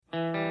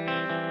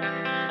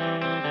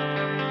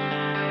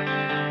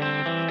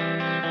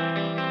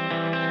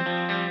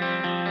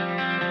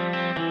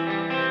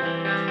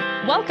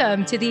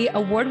Welcome to the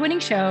award-winning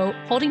show,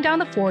 Holding Down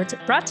the Fort,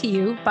 brought to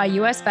you by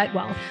US Vet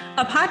Wealth,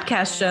 a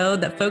podcast show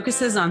that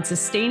focuses on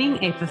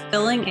sustaining a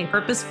fulfilling,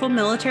 purposeful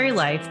military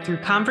life through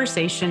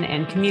conversation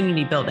and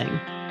community building.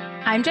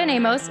 I'm Jen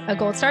Amos, a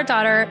Gold Star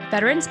daughter,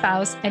 veteran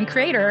spouse, and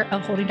creator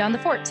of Holding Down the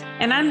Fort.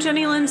 And I'm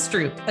Jenny Lynn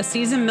Stroop, a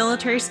seasoned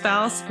military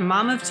spouse,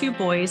 mom of 2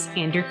 boys,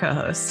 and your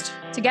co-host.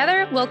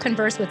 Together, we'll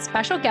converse with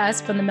special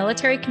guests from the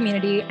military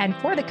community and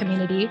for the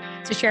community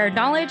to share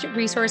knowledge,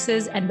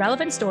 resources, and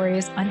relevant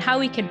stories on how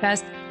we can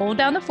best hold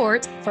down the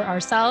fort for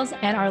ourselves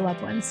and our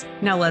loved ones.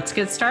 Now let's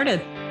get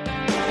started.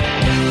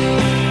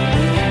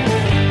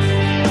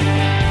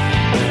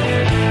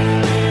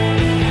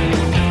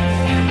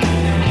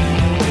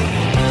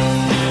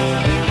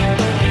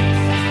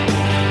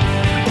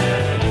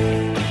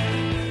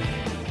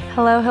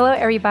 Hello,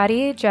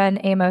 everybody. Jen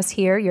Amos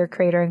here, your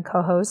creator and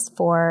co-host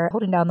for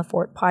Holding Down the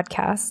Fort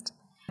podcast.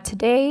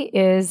 Today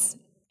is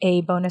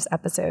a bonus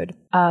episode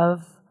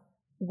of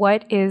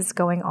what is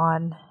going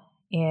on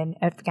in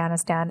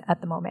Afghanistan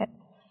at the moment.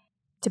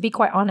 To be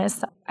quite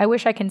honest, I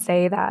wish I can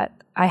say that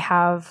I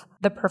have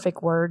the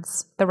perfect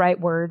words, the right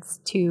words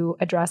to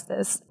address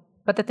this.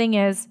 But the thing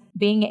is,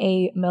 being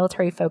a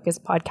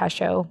military-focused podcast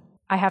show,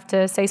 I have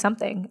to say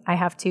something. I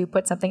have to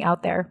put something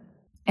out there.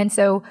 And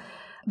so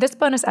this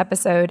bonus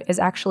episode is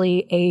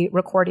actually a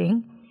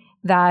recording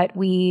that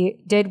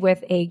we did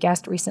with a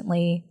guest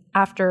recently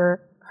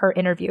after her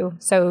interview.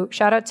 So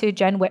shout out to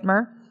Jen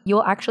Whitmer.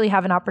 You'll actually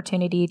have an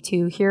opportunity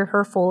to hear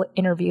her full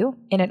interview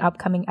in an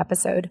upcoming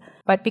episode.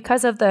 But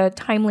because of the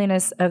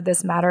timeliness of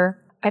this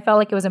matter, I felt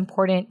like it was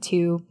important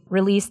to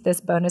release this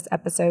bonus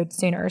episode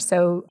sooner.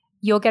 So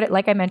you'll get it,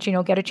 like I mentioned,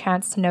 you'll get a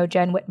chance to know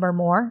Jen Whitmer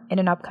more in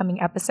an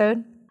upcoming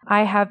episode.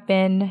 I have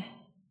been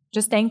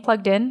just staying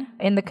plugged in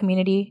the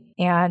community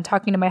and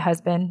talking to my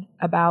husband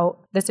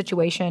about the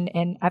situation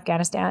in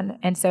Afghanistan.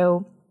 And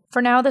so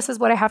for now, this is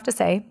what I have to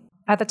say.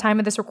 At the time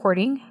of this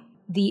recording,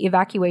 the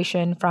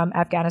evacuation from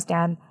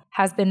Afghanistan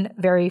has been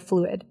very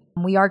fluid.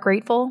 We are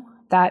grateful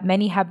that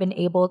many have been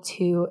able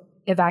to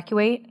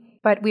evacuate,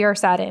 but we are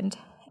saddened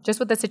just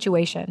with the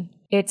situation.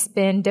 It's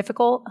been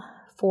difficult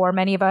for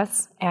many of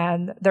us,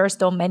 and there are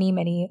still many,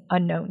 many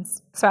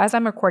unknowns. So as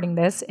I'm recording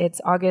this,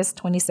 it's August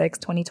 26,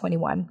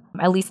 2021,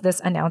 at least this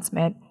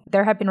announcement.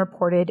 There have been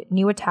reported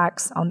new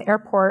attacks on the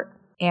airport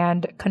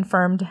and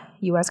confirmed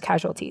U.S.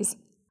 casualties.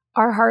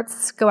 Our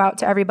hearts go out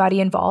to everybody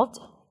involved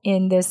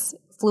in this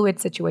fluid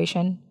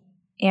situation,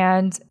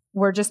 and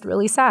we're just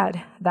really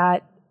sad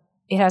that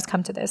it has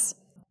come to this.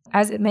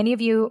 As many of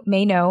you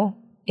may know,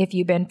 if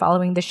you've been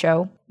following the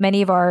show,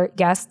 many of our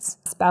guests,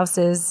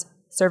 spouses,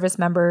 service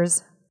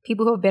members,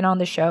 people who have been on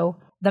the show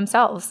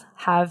themselves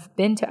have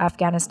been to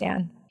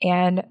Afghanistan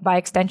and by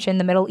extension,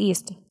 the Middle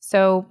East.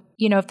 So,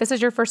 if this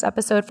is your first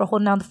episode for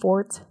Holding Down the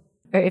Fort,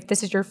 or if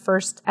this is your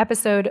first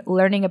episode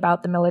learning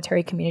about the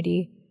military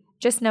community,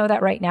 just know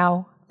that right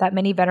now that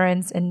many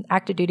veterans and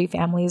active duty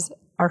families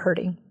are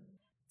hurting.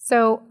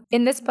 So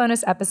in this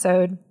bonus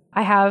episode,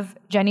 I have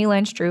Jenny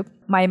Lynn Stroop,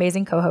 my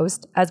amazing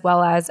co-host, as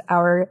well as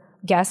our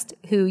guest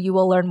who you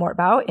will learn more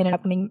about in an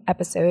upcoming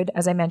episode,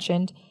 as I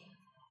mentioned,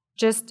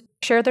 just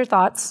share their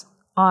thoughts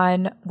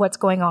on what's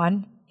going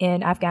on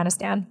in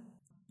Afghanistan.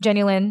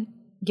 Jenny Lynn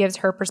gives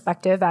her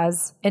perspective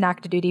as an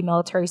active duty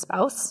military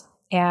spouse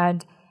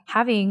and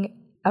having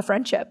a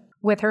friendship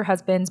with her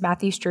husband's,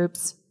 Matthew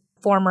Stroop's,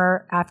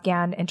 former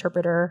Afghan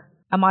interpreter,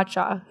 Ahmad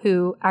Shah,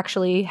 who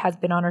actually has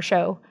been on our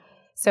show.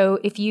 So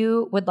if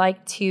you would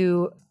like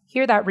to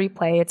hear that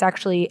replay, it's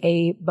actually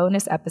a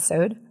bonus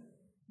episode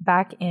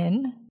back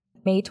in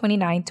May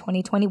 29,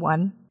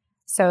 2021.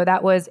 So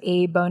that was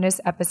a bonus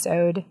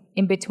episode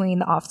in between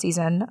the off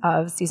season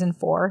of season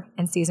 4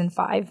 and season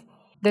 5.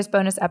 This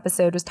bonus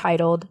episode was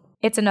titled,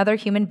 "It's Another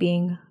Human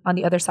Being on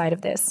the Other Side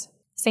of This."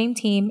 Same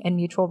team and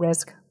mutual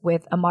risk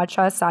with Ahmad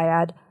Shah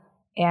Syed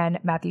and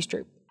Matthew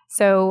Stroop.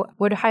 So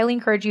would highly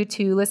encourage you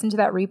to listen to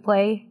that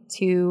replay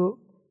to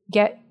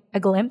get a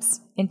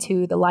glimpse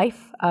into the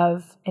life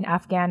of an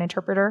Afghan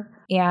interpreter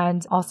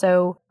and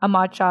also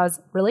Ahmad Shah's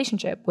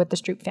relationship with the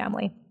Stroop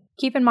family.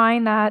 Keep in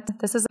mind that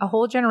this is a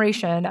whole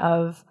generation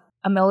of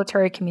a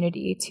military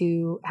community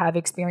to have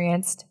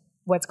experienced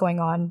what's going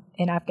on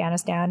in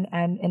Afghanistan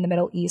and in the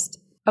Middle East.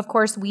 Of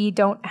course, we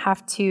don't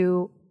have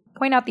to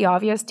point out the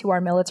obvious to our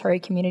military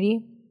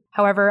community.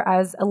 However,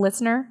 as a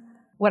listener,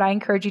 what I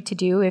encourage you to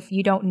do if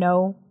you don't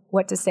know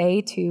what to say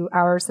to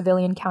our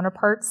civilian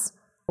counterparts,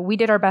 we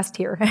did our best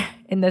here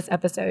in this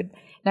episode.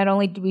 Not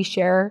only did we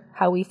share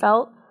how we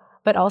felt,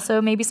 but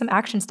also maybe some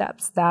action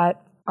steps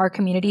that our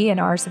community and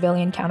our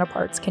civilian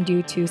counterparts can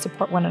do to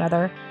support one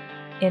another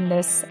in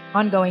this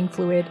ongoing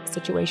fluid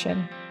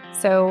situation.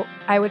 So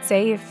I would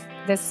say if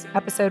this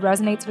episode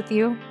resonates with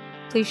you,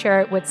 please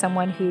share it with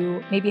someone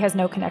who maybe has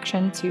no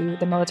connection to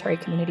the military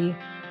community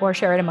or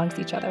share it amongst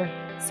each other.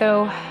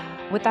 So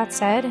with that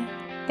said,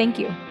 thank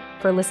you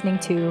for listening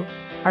to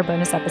our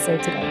bonus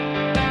episode today.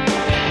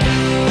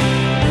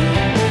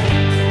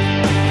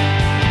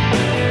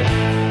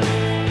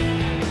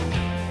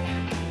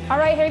 All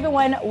right, hey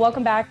everyone,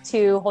 welcome back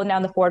to Holding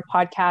Down the Fort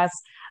podcast.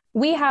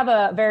 We have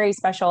a very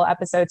special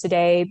episode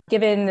today,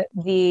 given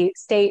the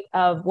state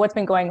of what's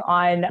been going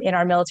on in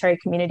our military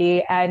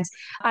community. And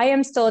I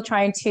am still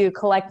trying to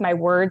collect my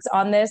words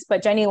on this,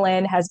 but Jenny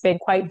Lynn has been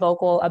quite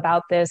vocal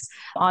about this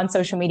on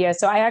social media.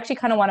 So I actually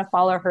kind of want to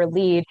follow her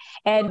lead.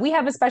 And we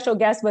have a special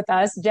guest with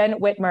us, Jen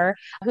Whitmer,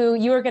 who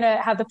you are going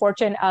to have the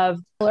fortune of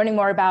learning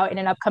more about in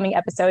an upcoming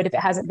episode if it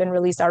hasn't been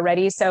released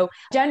already. So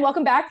Jen,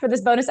 welcome back for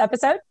this bonus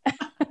episode.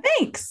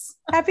 Thanks.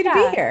 Happy to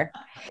be here.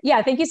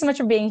 Yeah, thank you so much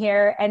for being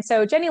here. And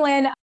so Jenny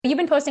Lynn, you've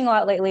been posting a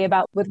lot lately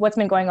about with what's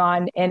been going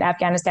on in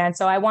Afghanistan.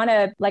 So I want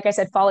to, like I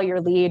said, follow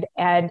your lead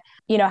and,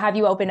 have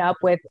you open up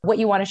with what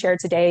you want to share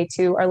today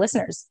to our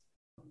listeners.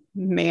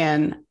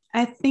 Man,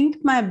 I think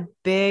my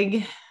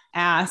big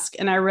ask,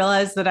 and I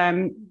realize that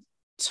I'm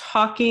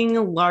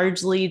talking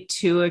largely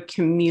to a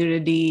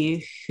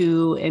community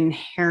who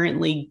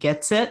inherently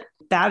gets it.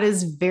 That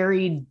is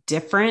very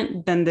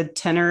different than the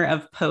tenor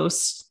of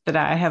posts that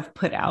I have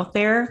put out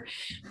there.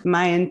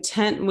 My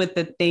intent with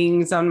the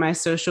things on my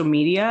social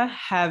media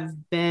have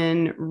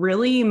been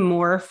really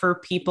more for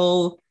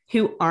people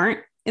who aren't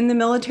in the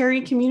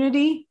military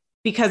community,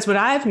 because what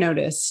I've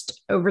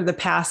noticed over the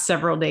past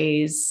several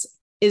days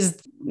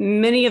is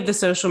many of the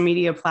social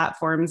media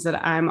platforms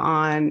that I'm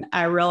on,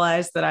 I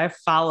realize that I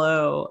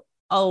follow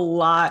a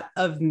lot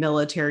of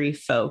military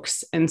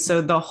folks. And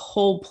so the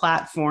whole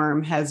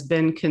platform has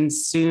been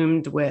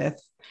consumed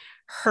with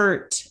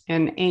hurt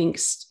and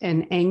angst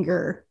and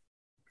anger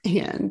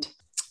and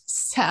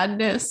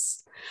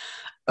sadness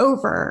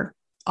over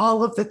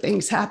all of the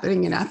things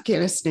happening in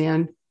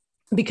Afghanistan,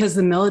 because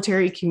the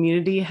military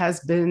community has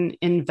been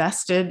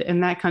invested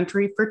in that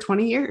country for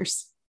 20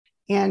 years.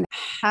 And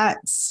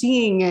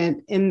seeing it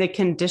in the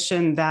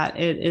condition that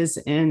it is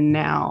in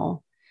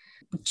now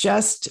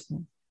just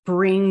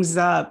brings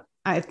up,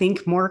 I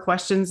think, more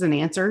questions than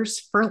answers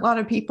for a lot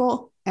of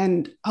people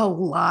and a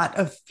lot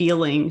of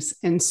feelings.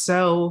 And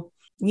so,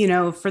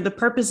 for the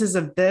purposes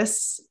of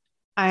this,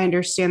 I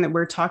understand that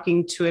we're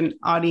talking to an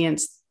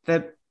audience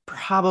that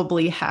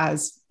probably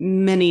has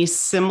many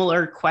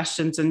similar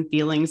questions and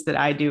feelings that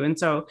I do. And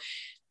so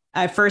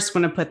I first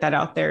want to put that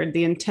out there.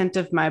 The intent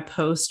of my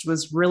post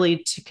was really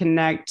to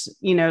connect,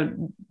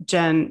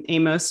 Jen,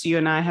 Amos, you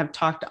and I have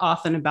talked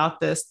often about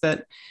this,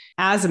 that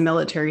as a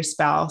military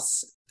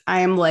spouse,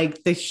 I am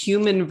like the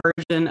human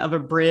version of a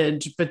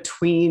bridge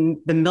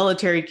between the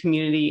military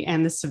community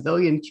and the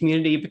civilian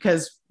community,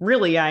 because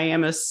really I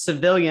am a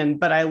civilian,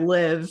 but I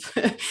live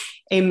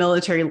a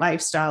military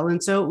lifestyle.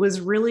 And so it was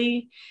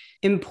really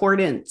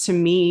important to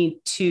me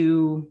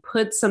to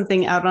put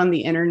something out on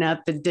the internet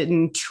that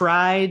didn't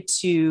try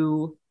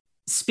to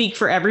speak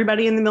for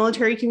everybody in the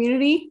military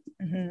community,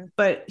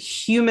 but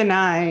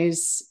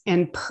humanize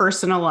and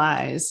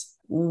personalize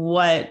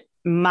what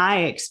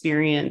my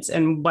experience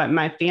and what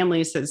my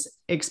family's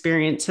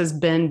experience has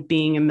been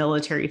being a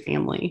military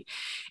family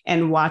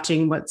and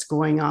watching what's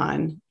going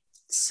on.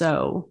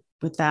 So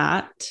with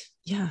that,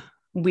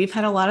 we've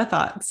had a lot of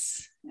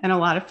thoughts and a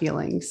lot of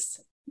feelings,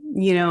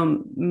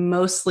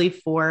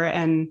 mostly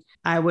and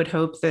I would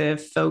hope that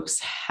if folks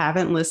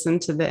haven't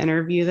listened to the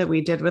interview that we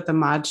did with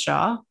Ahmad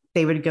Shah,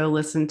 they would go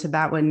listen to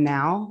that one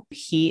now.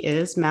 He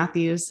is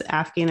Matthew's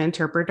Afghan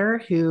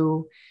interpreter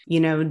who,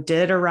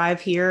 did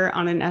arrive here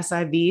on an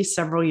SIV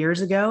several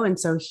years ago. And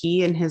so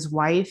he and his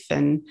wife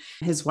and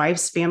his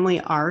wife's family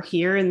are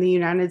here in the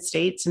United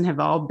States and have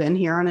all been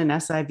here on an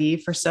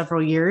SIV for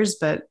several years.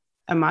 But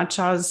Ahmad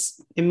Shah's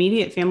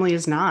immediate family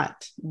is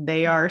not.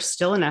 They are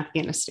still in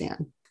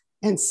Afghanistan.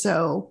 And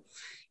so,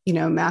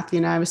 Matthew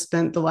and I have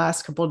spent the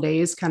last couple of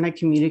days kind of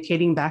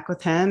communicating back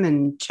with him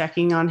and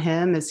checking on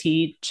him as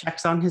he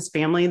checks on his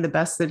family the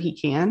best that he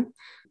can.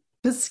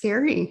 It's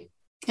scary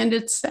and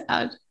it's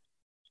sad.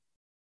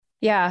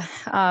 Yeah.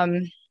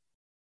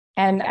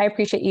 And I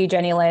appreciate you,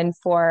 Jenny Lynn,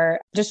 for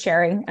just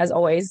sharing as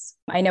always.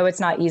 I know it's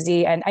not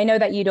easy. And I know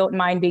that you don't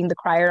mind being the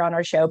crier on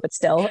our show, but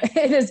still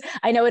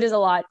I know it is a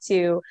lot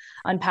to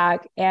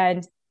unpack.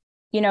 And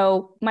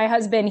my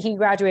husband, he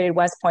graduated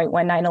West Point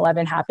when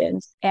 9/11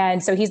 happened.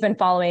 And so he's been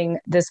following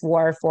this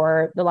war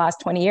for the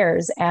last 20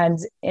 years. And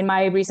in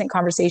my recent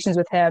conversations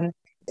with him,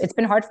 it's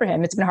been hard for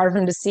him. It's been hard for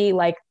him to see,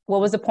 what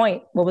was the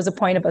point? What was the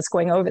point of us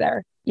going over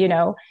there?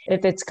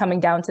 If it's coming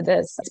down to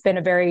this, it's been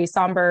a very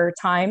somber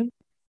time.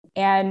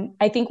 And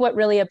I think what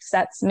really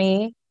upsets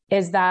me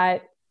is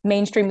that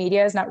mainstream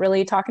media is not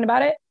really talking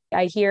about it.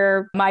 I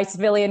hear my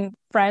civilian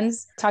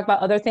friends talk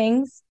about other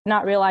things,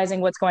 not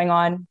realizing what's going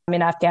on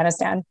in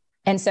Afghanistan.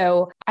 And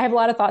so I have a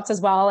lot of thoughts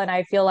as well. And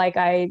I feel like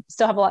I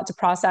still have a lot to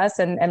process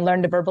and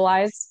learn to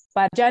verbalize.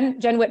 But Jen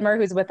Whitmer,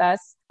 who's with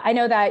us, I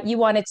know that you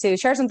wanted to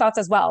share some thoughts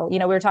as well. We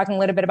were talking a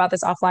little bit about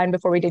this offline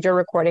before we did your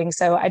recording.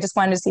 So I just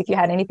wanted to see if you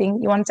had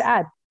anything you wanted to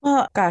add.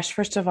 Well, gosh,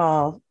 first of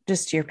all,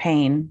 just your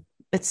pain.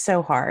 It's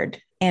so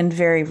hard and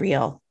very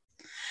real.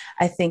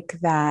 I think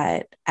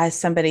that as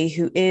somebody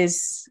who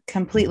is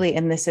completely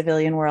in the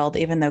civilian world,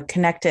 even though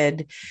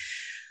connected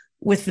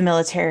with the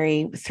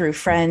military through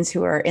friends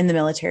who are in the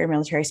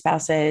military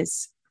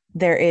spouses,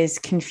 there is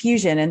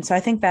confusion. And so I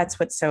think that's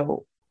what's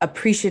so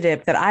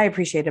appreciative that I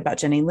appreciate about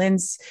Jenny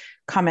Lynn's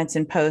comments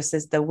and posts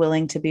is the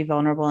willing to be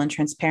vulnerable and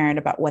transparent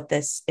about what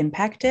this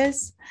impact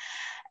is.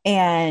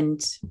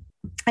 And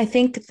I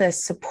think the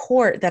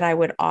support that I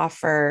would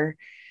offer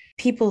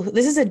people,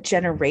 this is a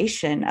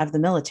generation of the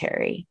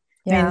military.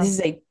 I mean, this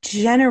is a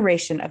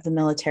generation of the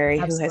military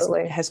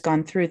who has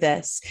gone through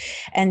this.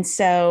 And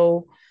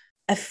so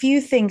a few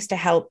things to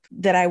help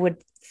that I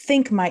would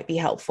think might be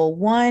helpful.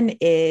 One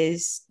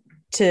is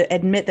to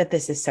admit that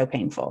this is so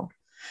painful.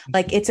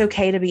 Like, it's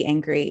okay to be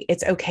angry.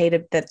 It's okay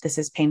that this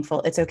is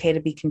painful. It's okay to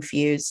be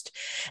confused.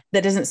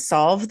 That doesn't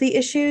solve the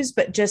issues,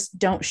 but just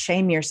don't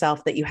shame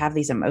yourself that you have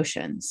these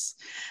emotions,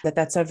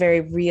 that's a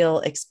very real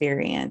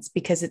experience,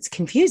 because it's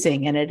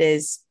confusing and it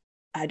is,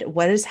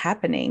 what is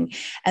happening?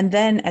 And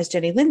then, as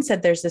Jenny Lynn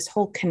said, there's this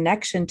whole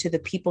connection to the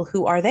people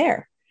who are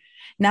there.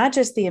 Not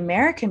just the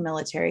American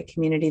military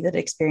community that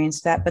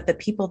experienced that, but the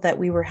people that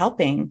we were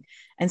helping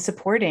and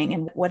supporting,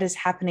 and what is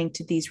happening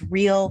to these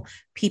real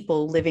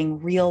people living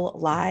real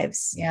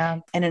lives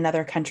in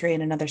another country,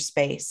 in another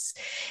space.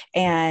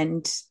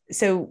 And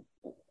so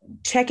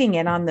checking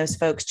in on those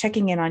folks,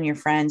 checking in on your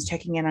friends,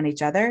 checking in on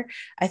each other,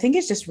 I think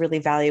is just really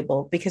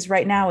valuable, because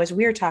right now, as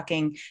we're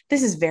talking,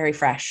 this is very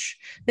fresh.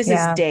 This is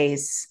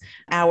days,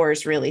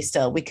 hours, really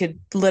still. We could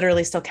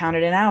literally still count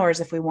it in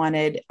hours if we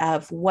wanted,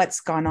 of what's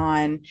gone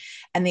on.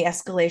 And the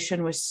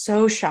escalation was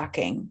so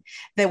shocking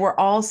that we're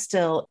all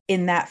still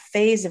in that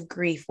phase of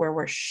grief where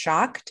we're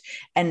shocked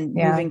and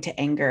moving to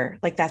anger.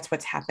 Like, that's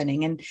what's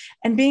happening.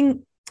 And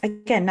being,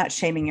 again, not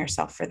shaming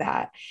yourself for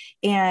that.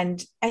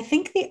 And I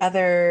think the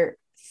other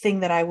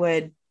thing that I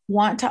would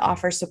want to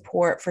offer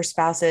support for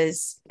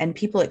spouses and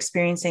people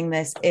experiencing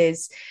this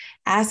is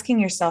asking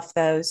yourself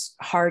those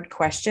hard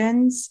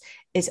questions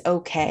is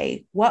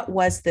okay. What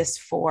was this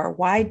for?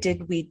 Why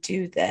did we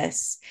do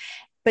this?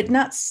 But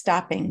not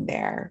stopping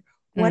there.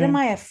 What am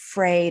I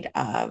afraid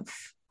of?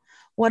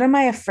 What am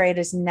I afraid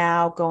is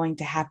now going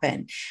to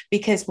happen?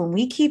 Because when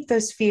we keep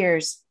those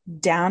fears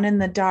down in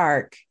the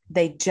dark,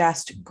 they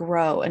just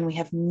grow and we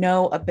have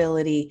no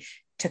ability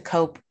to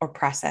cope or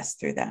process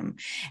through them.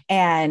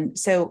 And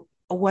so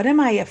what am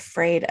I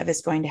afraid of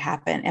is going to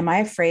happen? Am I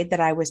afraid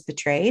that I was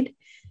betrayed,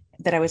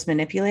 that I was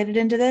manipulated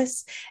into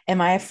this? Am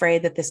I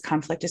afraid that this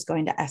conflict is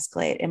going to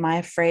escalate? Am I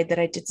afraid that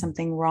I did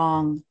something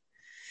wrong?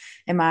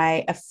 Am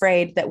I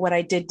afraid that what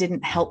I did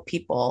didn't help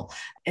people?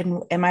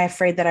 And am I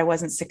afraid that I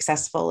wasn't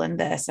successful in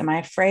this? Am I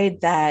afraid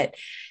that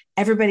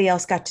everybody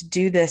else got to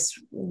do this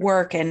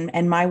work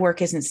and my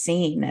work isn't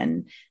seen?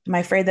 And am I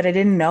afraid that I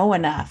didn't know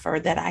enough, or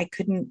that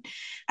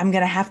I'm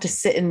going to have to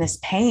sit in this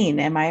pain?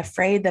 Am I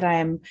afraid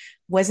that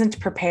wasn't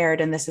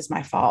prepared and this is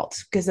my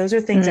fault? Because those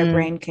are things our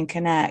brain can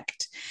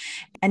connect.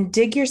 And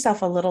dig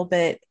yourself a little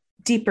bit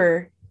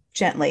deeper,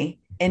 gently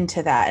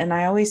into that. And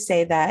I always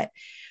say that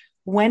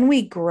when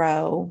we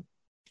grow,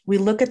 we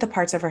look at the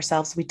parts of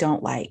ourselves we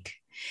don't like.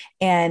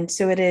 And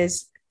so it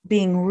is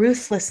being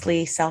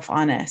ruthlessly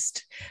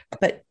self-honest,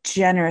 but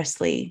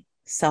generously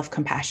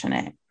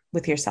self-compassionate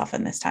with yourself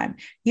in this time.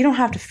 You don't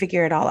have to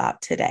figure it all out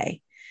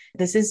today.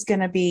 This is going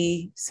to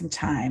be some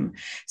time.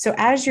 So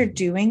as you're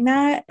doing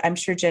that, I'm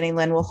sure Jenny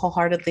Lynn will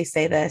wholeheartedly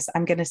say this.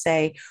 I'm going to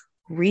say,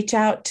 reach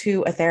out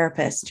to a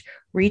therapist,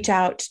 reach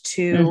out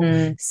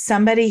to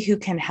somebody who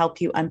can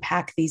help you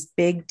unpack these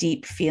big,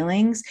 deep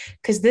feelings,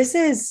 because this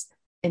is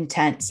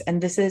intense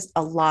and this is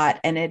a lot.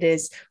 And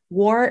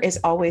war is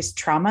always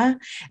trauma.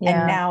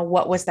 And now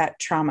what was that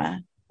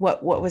trauma?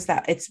 What was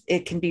that?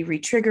 It can be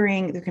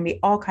re-triggering. There can be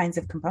all kinds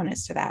of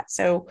components to that.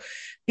 So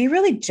be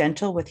really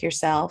gentle with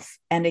yourself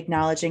and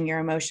acknowledging your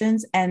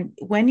emotions. And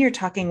when you're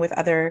talking with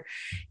other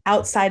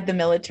outside the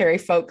military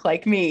folk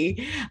like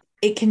me,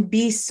 it can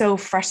be so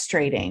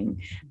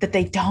frustrating that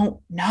they don't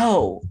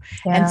know.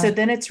 Yeah. And so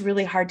then it's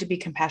really hard to be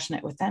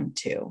compassionate with them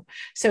too.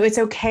 So it's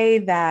okay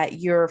that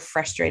you're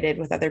frustrated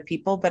with other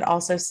people, but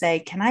also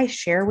say, can I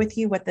share with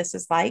you what this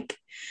is like?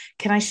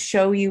 Can I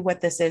show you what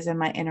this is in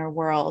my inner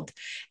world?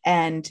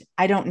 And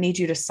I don't need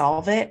you to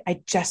solve it. I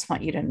just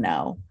want you to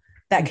know.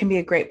 That can be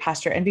a great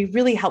posture and be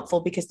really helpful,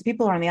 because the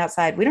people who are on the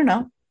outside, we don't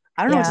know.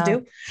 I don't know what to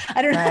do.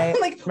 I don't know.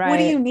 What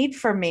do you need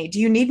from me? Do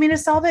you need me to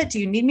solve it? Do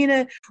you need me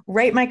to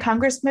write my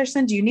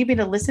congressperson? Do you need me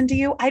to listen to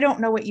you? I don't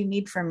know what you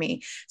need from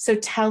me. So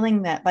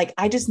telling that,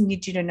 I just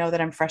need you to know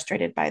that I'm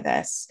frustrated by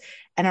this.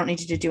 I don't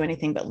need you to do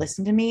anything but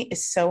listen to me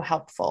is so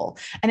helpful.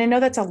 And I know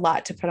that's a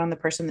lot to put on the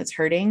person that's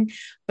hurting,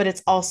 but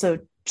it's also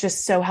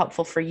just so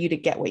helpful for you to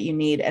get what you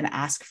need and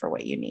ask for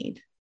what you need.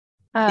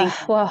 Thank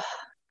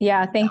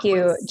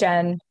you,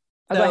 Jen.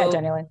 Go ahead,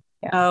 Jenny Lynn.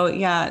 Yeah. Oh,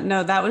 yeah.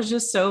 No, that was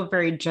just so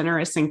very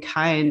generous and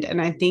kind.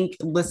 And I think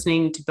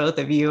listening to both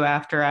of you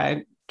after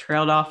I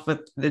trailed off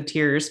with the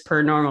tears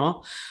per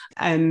normal,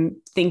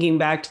 I'm thinking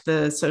back to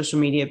the social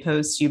media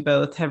posts you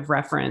both have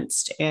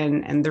referenced.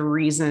 And the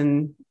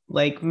reason,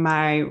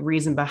 my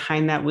reason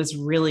behind that was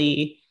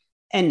really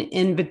an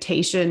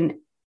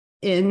invitation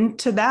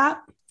into that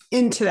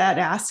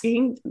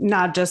asking,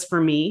 not just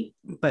for me,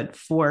 but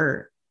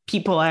for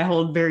people I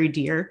hold very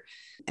dear.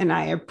 And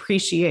I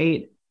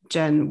appreciate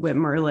Jen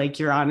Whitmer, like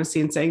your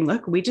honesty and saying,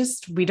 look, we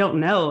don't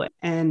know.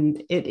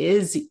 And it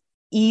is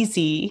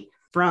easy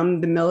from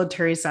the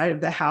military side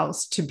of the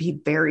house to be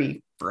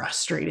very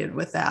frustrated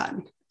with that.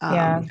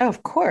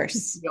 Of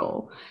course.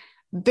 Feel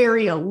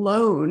very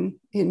alone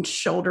in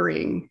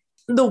shouldering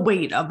the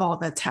weight of all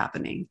that's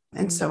happening.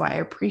 And so I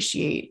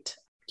appreciate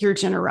your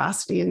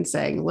generosity in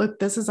saying, look,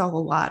 this is all a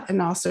lot.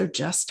 And also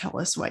just tell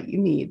us what you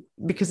need,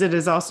 because it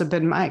has also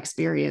been my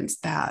experience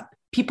that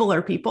people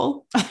are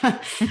people.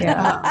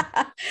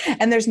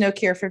 And there's no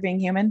cure for being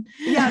human.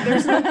 Yeah,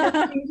 there's no cure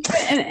for being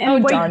human.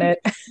 And darn it.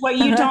 What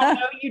you don't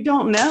know, you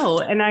don't know.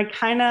 And I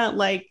kind of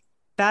like,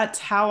 that's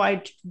how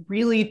I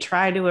really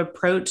try to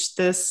approach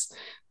this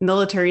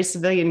military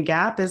civilian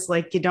gap, is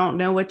like, you don't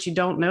know what you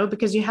don't know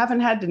because you haven't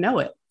had to know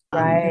it.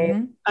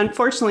 Right.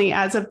 Unfortunately,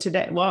 as of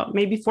today, well,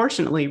 maybe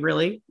fortunately,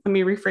 really, let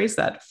me rephrase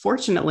that.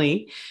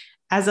 Fortunately,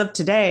 as of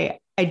today,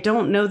 I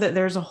don't know that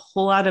there's a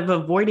whole lot of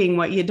avoiding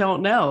what you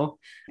don't know.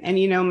 And,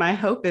 my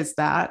hope is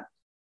that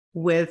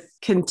with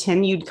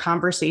continued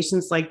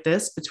conversations like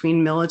this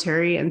between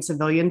military and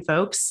civilian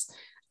folks,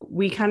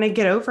 we kind of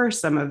get over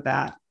some of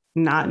that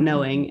not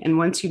knowing. And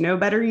once you know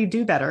better, you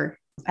do better.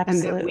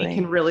 Absolutely. And that we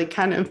can really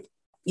kind of,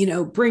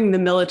 bring the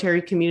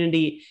military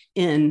community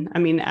in. I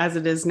mean, as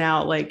it is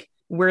now, like,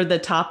 we're the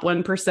top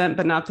 1%,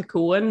 but not the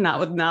cool one,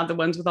 not the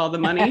ones with all the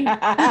money.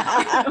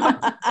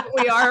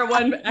 We are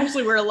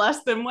we're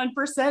less than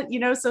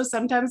 1%, so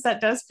sometimes that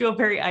does feel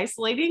very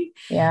isolating.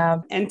 Yeah.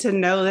 And to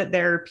know that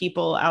there are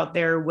people out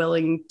there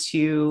willing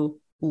to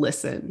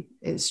listen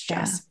is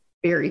just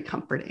very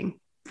comforting.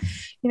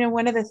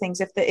 One of the things,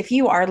 if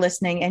you are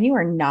listening and you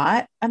are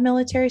not a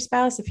military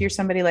spouse, if you're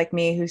somebody like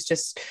me, who's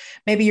just,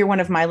 maybe you're one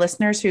of my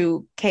listeners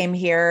who came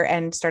here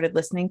and started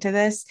listening to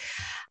this,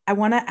 I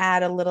want to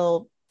add a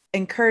little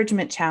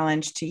encouragement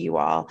challenge to you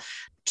all.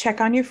 Check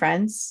on your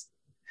friends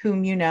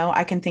whom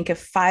I can think of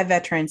 5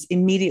 veterans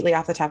immediately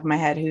off the top of my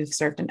head who've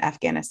served in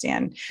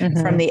Afghanistan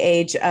from the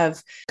age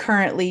of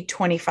currently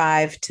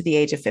 25 to the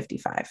age of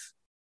 55.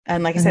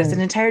 And like I said, it's an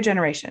entire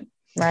generation.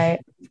 Right.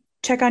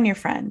 Check on your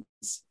friends.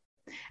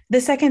 The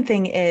second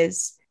thing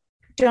is,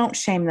 don't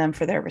shame them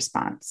for their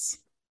response.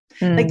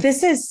 Like,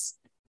 this is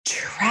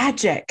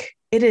tragic.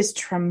 It is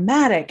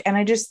traumatic. And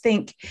I just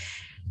think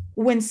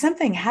when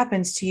something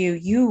happens to you,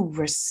 you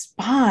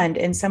respond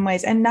in some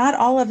ways, and not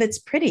all of it's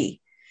pretty.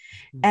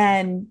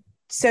 And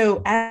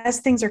so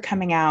as things are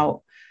coming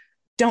out,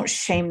 don't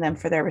shame them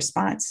for their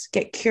response.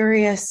 Get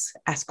curious,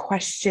 ask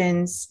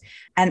questions.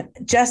 And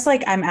just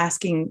like I'm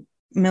asking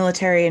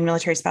military and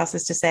military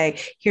spouses to say,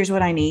 here's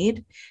what I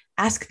need,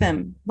 ask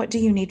them, what do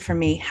you need from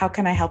me? How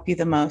can I help you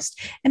the most?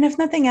 And if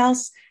nothing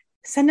else,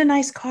 send a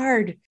nice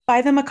card,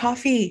 buy them a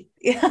coffee.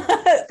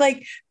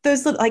 Like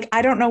those, like,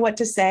 I don't know what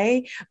to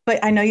say,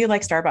 but I know you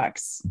like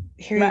Starbucks.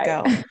 Here you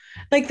go.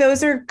 Like,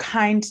 those are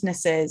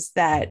kindnesses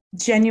that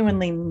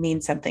genuinely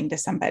mean something to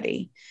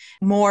somebody,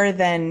 more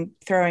than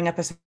throwing up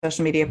a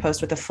social media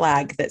post with a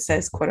flag that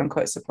says, quote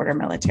unquote, support our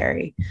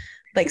military.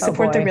 Like,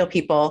 support the real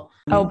people.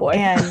 Oh boy.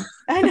 And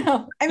I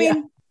know, I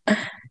mean,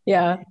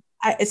 yeah.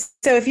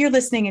 So if you're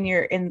listening and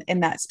you're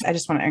in that, I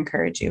just want to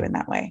encourage you in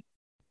that way.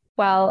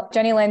 Well,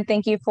 Jenny Lynn,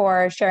 thank you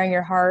for sharing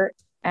your heart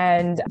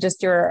and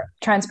just your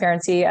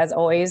transparency, as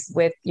always,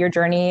 with your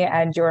journey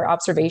and your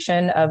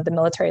observation of the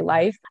military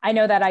life. I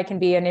know that I can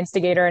be an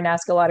instigator and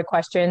ask a lot of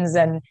questions,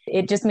 and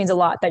it just means a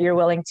lot that you're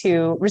willing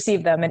to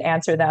receive them and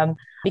answer them,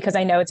 because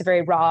I know it's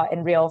very raw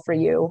and real for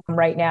you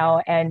right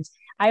now. And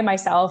I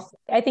myself,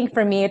 I think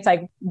for me, it's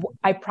like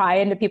I pry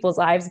into people's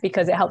lives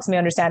because it helps me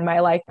understand my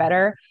life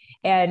better.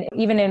 And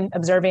even in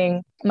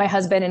observing my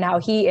husband and how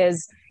he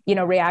is,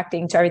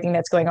 reacting to everything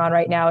that's going on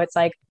right now, it's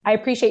like, I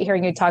appreciate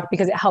hearing you talk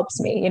because it helps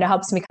me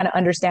kind of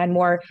understand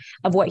more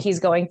of what he's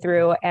going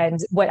through and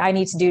what I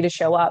need to do to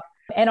show up.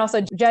 And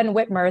also, Jen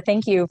Whitmer,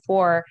 thank you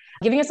for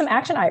giving us some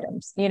action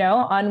items,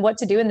 on what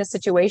to do in this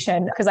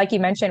situation. Because like you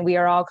mentioned, we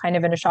are all kind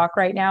of in a shock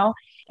right now.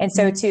 And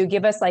so to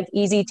give us like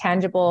easy,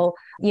 tangible,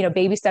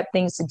 baby step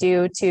things to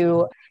do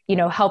to,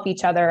 help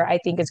each other, I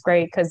think is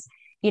great. Because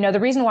the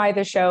reason why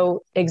the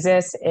show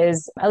exists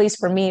is, at least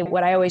for me,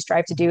 what I always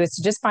strive to do is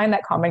to just find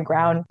that common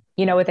ground,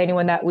 with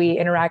anyone that we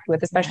interact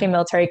with, especially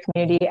military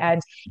community.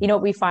 And,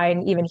 what we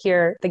find even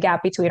here, the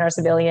gap between our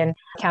civilian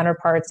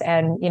counterparts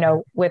and,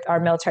 with our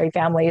military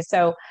families.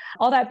 So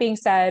all that being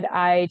said,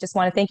 I just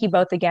want to thank you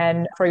both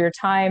again for your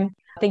time.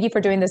 Thank you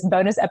for doing this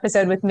bonus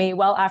episode with me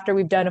well after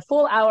we've done a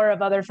full hour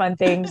of other fun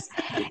things.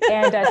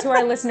 And to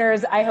our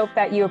listeners, I hope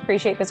that you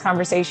appreciate this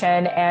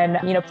conversation. And,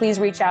 please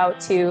reach out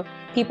to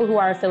people who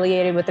are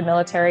affiliated with the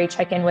military,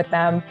 check in with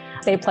them,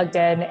 stay plugged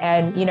in,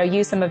 and,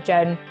 use some of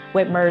Jen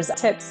Whitmer's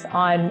tips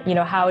on,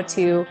 how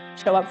to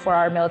show up for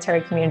our military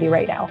community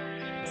right now.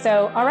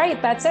 So, all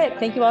right, that's it.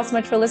 Thank you all so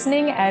much for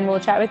listening, and we'll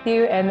chat with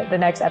you in the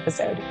next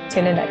episode.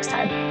 Tune in next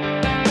time.